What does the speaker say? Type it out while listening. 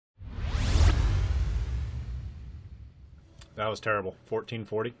That was terrible.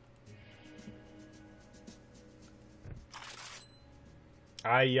 1440.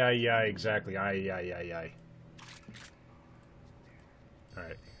 Ay, ay, ay, exactly. Ay, ay, ay, ay.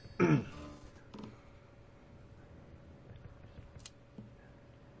 Alright.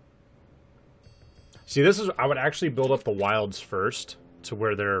 See, this is... I would actually build up the wilds first to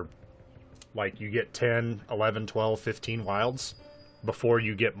where they're... Like, you get 10, 11, 12, 15 wilds before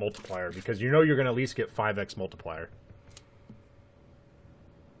you get multiplier. Because you know you're going to at least get 5x multiplier.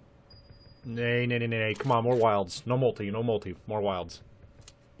 Nay, nay, nay, nay. Come on, more wilds. No multi, no multi. More wilds.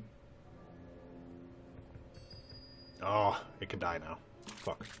 Oh, it could die now.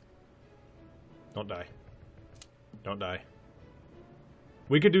 Fuck. Don't die. Don't die.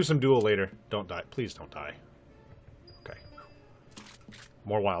 We could do some duel later. Don't die. Please don't die. Okay.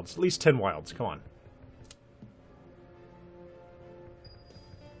 More wilds. At least 10 wilds. Come on.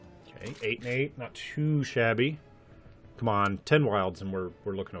 Okay, 8 and 8. Not too shabby. Come on, 10 wilds and we're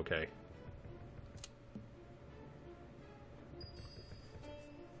looking okay.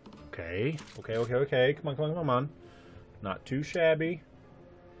 Okay. Okay, okay, okay. Come on, come on, come on. Not too shabby.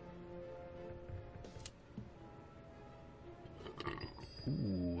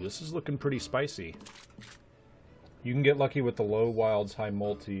 Ooh, this is looking pretty spicy. You can get lucky with the low wilds, high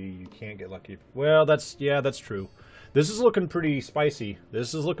multi. You can't get lucky. Well, that's... Yeah, that's true. This is looking pretty spicy.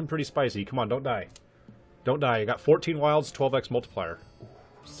 This is looking pretty spicy. Come on, don't die. Don't die. You got 14 wilds, 12x multiplier. Ooh,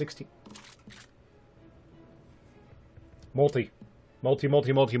 16. Multi. Multi,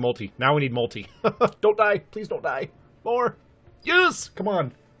 multi, multi, multi. Now we need multi. Don't die. Please don't die. More. Yes! Come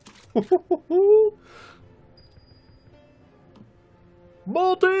on.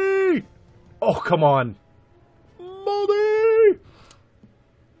 Multi! Oh, come on. Multi!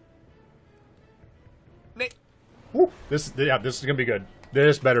 This is gonna be good.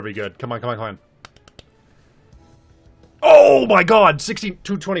 This better be good. Come on, come on, come on. Oh my god!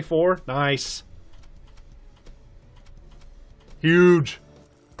 224. Nice. Huge.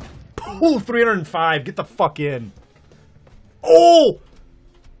 Ooh, 305. Get the fuck in. Oh!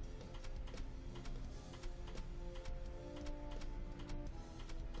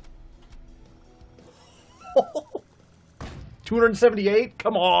 $278?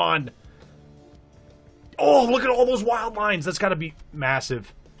 Come on. Oh, look at all those wild lines. That's got to be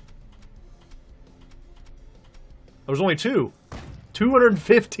massive. There was only two.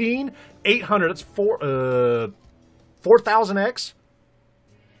 215? 800. That's 4,000x?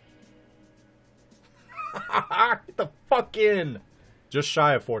 Get the fuck in. Just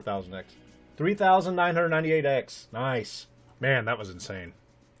shy of 4,000x. 3,998x. Nice. Man, that was insane.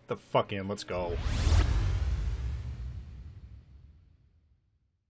 Get the fuck in. Let's go.